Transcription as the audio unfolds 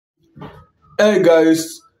Hey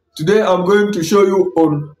guys, today I'm going to show you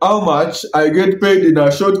on how much I get paid in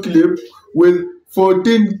a short clip with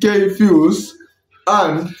 14k views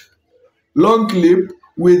and long clip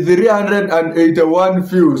with 381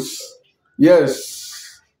 views.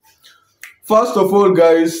 Yes. First of all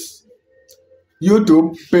guys,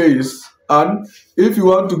 YouTube pays, and if you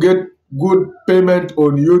want to get good payment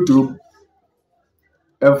on YouTube,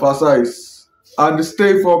 emphasize and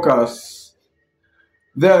stay focused.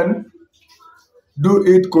 Then do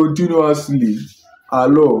it continuously.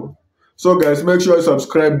 Hello. So guys, make sure you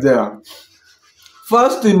subscribe there.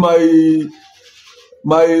 First, in my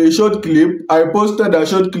short clip, I posted a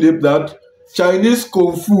short clip that Chinese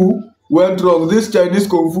Kung Fu went wrong. This Chinese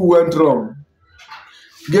Kung Fu went wrong.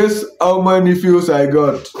 Guess how many views I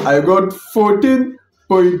got? I got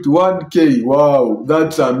 14.1k. Wow,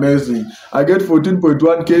 that's amazing. I get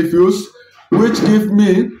 14.1k views, which give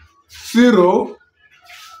me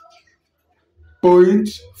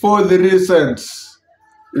 0.43 cents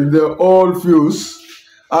in the all views,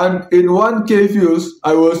 and in 1k views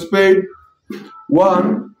I was paid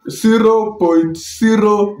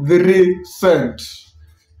 0.03 cents.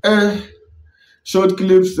 Short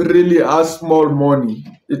clips really are small money.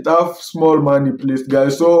 It have small money, please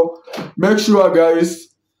guys. So make sure guys,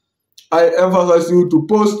 I emphasize you to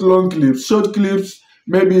post long clips. Short clips,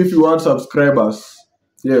 maybe if you want subscribers.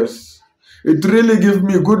 Yes, it really gives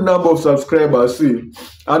me a good number of subscribers. See,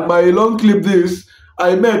 and my long clip this,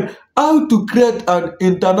 I made how to create an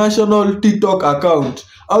international TikTok account,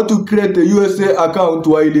 how to create a USA account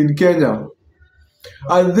while in Kenya,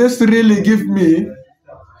 and this really give me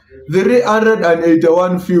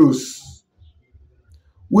 381 views,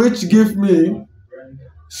 which give me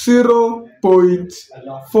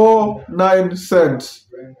 0.49 cents.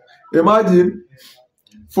 Imagine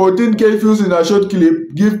 14k views in a short clip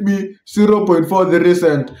give me 0.43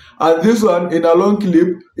 cents, and this one in a long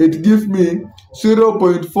clip it gives me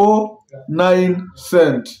 0.49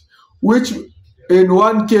 cents, which in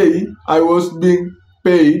 1k I was being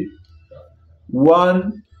paid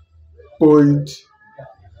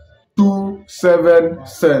 1.27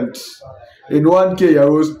 cents. In 1k I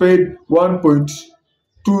was paid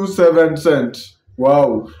 1.27 cents.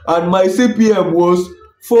 Wow. And my CPM was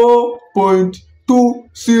 $4.20.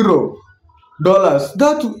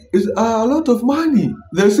 That is a lot of money.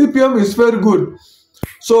 The CPM is very good.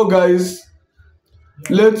 So guys,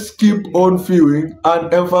 let's keep on viewing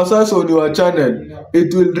and emphasize on your channel.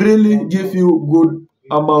 It will really give you good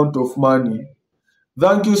amount of money.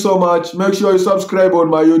 Thank you so much. Make sure you subscribe on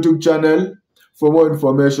my YouTube channel for more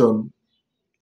information.